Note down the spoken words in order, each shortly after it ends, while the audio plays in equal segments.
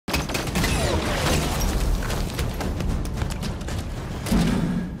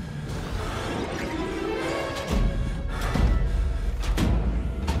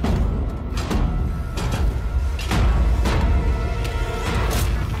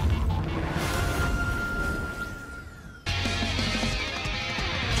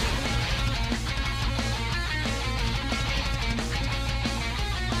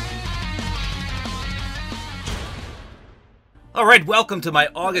Alright, welcome to my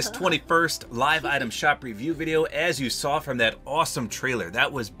August 21st live item shop review video. As you saw from that awesome trailer,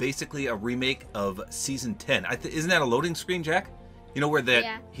 that was basically a remake of Season 10. Isn't that a loading screen, Jack? You know where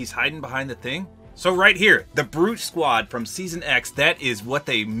he's hiding behind the thing? So right here, the Brute Squad from Season X, that is what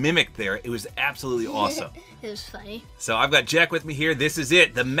they mimicked there. It was absolutely awesome. It was funny. So I've got Jack with me here. This is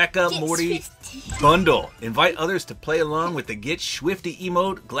it, the Mecha Morty bundle. Invite others to play along with the Get Swifty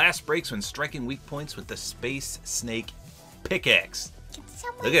emote. Glass breaks when striking weak points with the Space Snake pickaxe.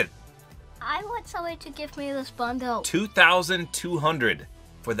 Look at it. I want somebody to give me this bundle. 2,200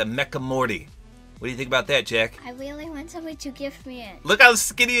 for the Mecha Morty. What do you think about that, Jack? I really want somebody to give me it. Look how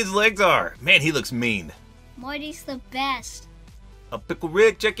skinny his legs are. Man, he looks mean. Morty's the best. A Pickle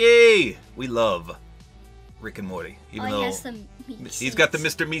Rick, Jackie. We love Rick and Morty. Even though he's got the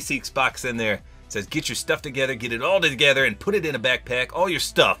Mr. Meeseeks box in there. It says, get your stuff together, get it all together, and put it in a backpack. All your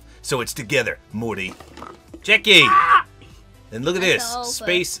stuff, so it's together, Morty. Jackie. Ah! And look at this.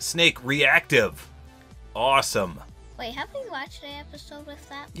 Space Snake Reactive. Awesome. Wait, have we watched an episode with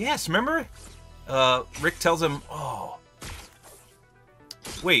that? Yes, remember? Rick tells him, oh.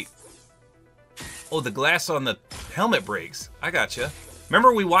 Wait. Oh, the glass on the helmet breaks. I gotcha.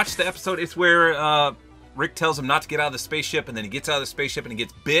 Remember we watched the episode? It's where Rick tells him not to get out of the spaceship, and then he gets out of the spaceship and he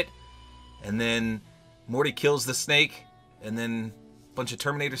gets bit. And then Morty kills the snake, and then a bunch of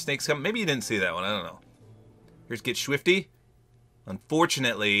Terminator snakes come. Maybe you didn't see that one. I don't know. Here's Get Swifty.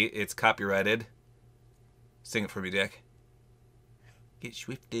 Unfortunately, it's copyrighted. Sing it for me, Jack. Get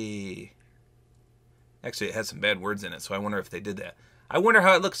Swifty. Actually, it has some bad words in it, so I wonder if they did that. I wonder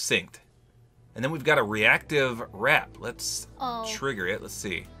how it looks synced. And then we've got a reactive wrap. Let's trigger it. Let's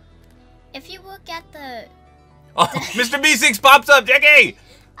see. If you look at the... Oh, Mr. B6 pops up, Jackie!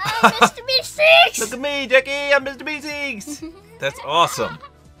 I'm Mr. B6! Look at me, Jackie! I'm Mr. B6! That's awesome.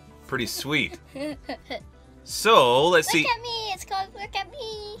 Pretty sweet. So, let's see. Look at me. It's called Look at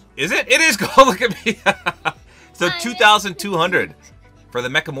Me. Is it? It is called Look at Me. So, 2,200 for the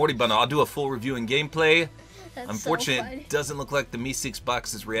Mecha Morty bundle. I'll do a full review and gameplay. That's Unfortunately, it doesn't look like the Meeseeks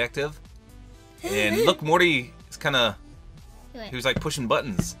box is reactive. And look, Morty is kind of... He was like pushing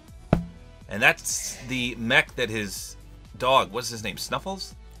buttons. And that's the mech that his dog, what's his name?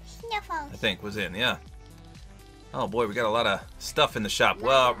 Snuffles? Snuffles. I think was in, yeah. Oh boy, we got a lot of stuff in the shop.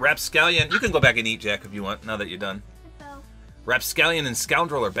 Well, Rapscallion, you can go back and eat, Jack, if you want, now that you're done. Rapscallion and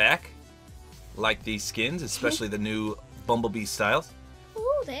Scoundrel are back. Like these skins, especially the new Bumblebee styles.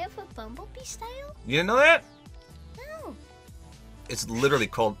 Ooh, they have a Bumblebee style? You didn't know that? No. It's literally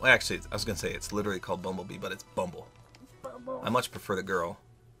called, well, actually, I was going to say it's literally called Bumblebee, but it's Bumble. I much prefer the girl.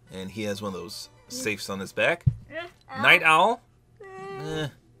 And he has one of those safes on his back. Night Owl. I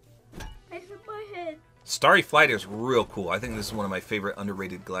hit my head. Starry Flighter is real cool. I think this is one of my favorite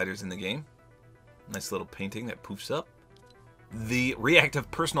underrated gliders in the game. Nice little painting that poofs up. The reactive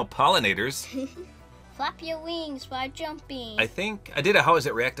personal pollinators. Flap your wings while jumping. I think I did a how is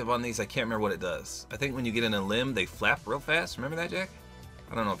it reactive on these. I can't remember what it does. I think when you get in a limb, they flap real fast. Remember that, Jack?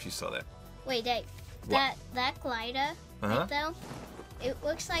 I don't know if you saw that. Wait, that glider right there, it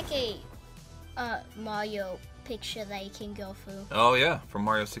looks like a Mario picture that you can go through. Oh yeah, from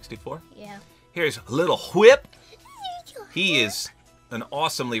Mario 64. Yeah. Here's Little Whip. He is an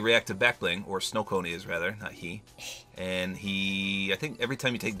awesomely reactive backbling, or Snow Cone is rather, not he. And he, I think every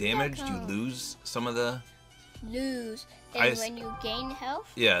time you take damage, you lose some of the... And when you gain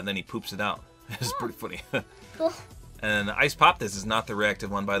health? Yeah, and then he poops it out. It's pretty funny. And Ice Pop, this is not the reactive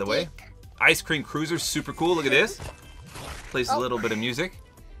one, by the way. Ice Cream Cruiser, super cool. Look at this. Plays a little bit of music.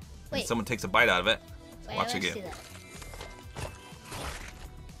 And someone takes a bite out of it. Watch again.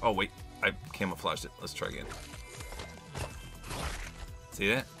 Oh, wait. I camouflaged it. Let's try again. See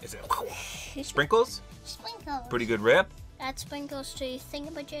that? Is it Sprinkles? Sprinkles. Pretty good rep. Add sprinkles to your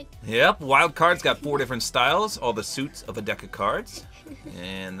thingamajig. Yep. Wild Cards got 4 different styles. All the suits of a deck of cards.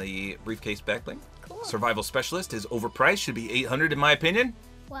 And the briefcase backbling. Cool. Survival Specialist is overpriced. Should be 800 in my opinion.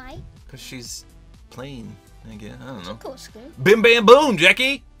 Why? Because she's plain. Again, I don't know. Cool skin. Bim Bam Boom,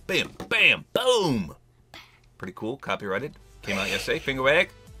 Jackie. Bam Bam Boom. Pretty cool. Copyrighted. Came out yesterday. Finger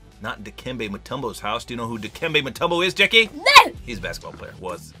wag. Not in Dikembe Mutombo's house. Do you know who Dikembe Mutombo is, Jackie? No! He's a basketball player.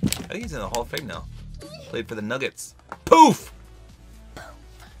 Was. I think he's in the Hall of Fame now. Played for the Nuggets. Poof!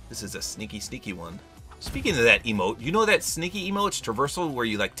 This is a sneaky, sneaky one. Speaking of that emote, you know that sneaky emote? It's traversal where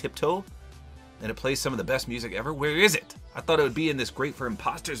you like tiptoe? And it plays some of the best music ever? Where is it? I thought it would be in this Great for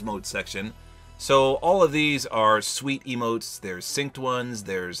Imposters mode section. So all of these are sweet emotes. There's synced ones.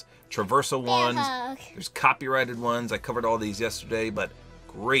 There's traversal ones. There's copyrighted ones. I covered all these yesterday, but...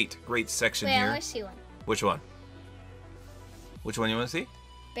 Great section here. I want to see one. Which one? Which one you want to see?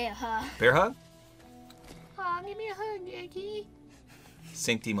 Bear hug. Bear hug? Oh, give me a hug, Jackie.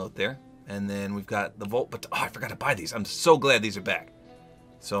 Synced emote there. And then we've got the Volt, but I forgot to buy these. I'm so glad these are back.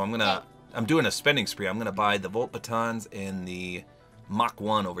 So I'm doing a spending spree. I'm gonna buy the Volt batons and the Mach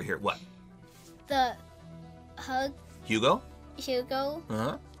 1 over here. What? The hug. Hugo? Hugo.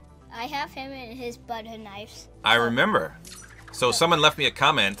 Uh-huh. I have him and his butter knives. I remember. So someone left me a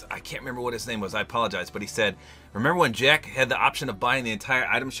comment. I can't remember what his name was. I apologize. But he said, remember when Jack had the option of buying the entire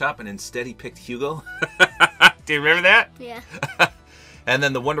item shop and instead he picked Hugo? Do you remember that? Yeah. And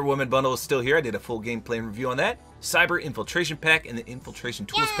then the Wonder Woman bundle is still here. I did a full gameplay and review on that. Cyber Infiltration Pack and the Infiltration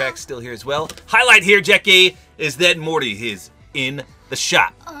Tools Pack still here as well. Highlight here, Jackie, is that Morty is in the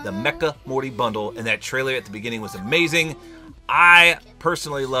shop. The Mecha Morty bundle, and that trailer at the beginning was amazing. I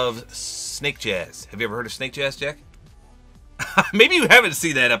personally love Snake Jazz. Have you ever heard of Snake Jazz, Jack? Maybe you haven't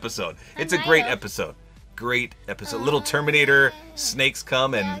seen that episode. It's a great episode. Great episode. Little Terminator snakes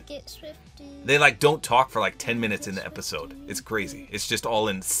come and they like don't talk for like 10 minutes in the episode. It's crazy. It's just all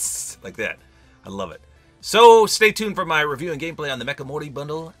in like that. I love it. So stay tuned for my review and gameplay on the Mecha Morty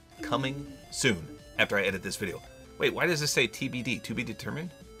bundle coming soon after I edit this video. Wait, why does this say TBD? To be determined?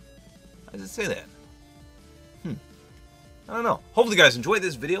 Why does it say that? I don't know. Hopefully you guys enjoyed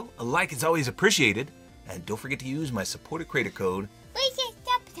this video. A like is always appreciated. And don't forget to use my Support-A-Creator Code,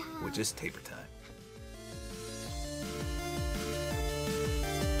 which is tabortime.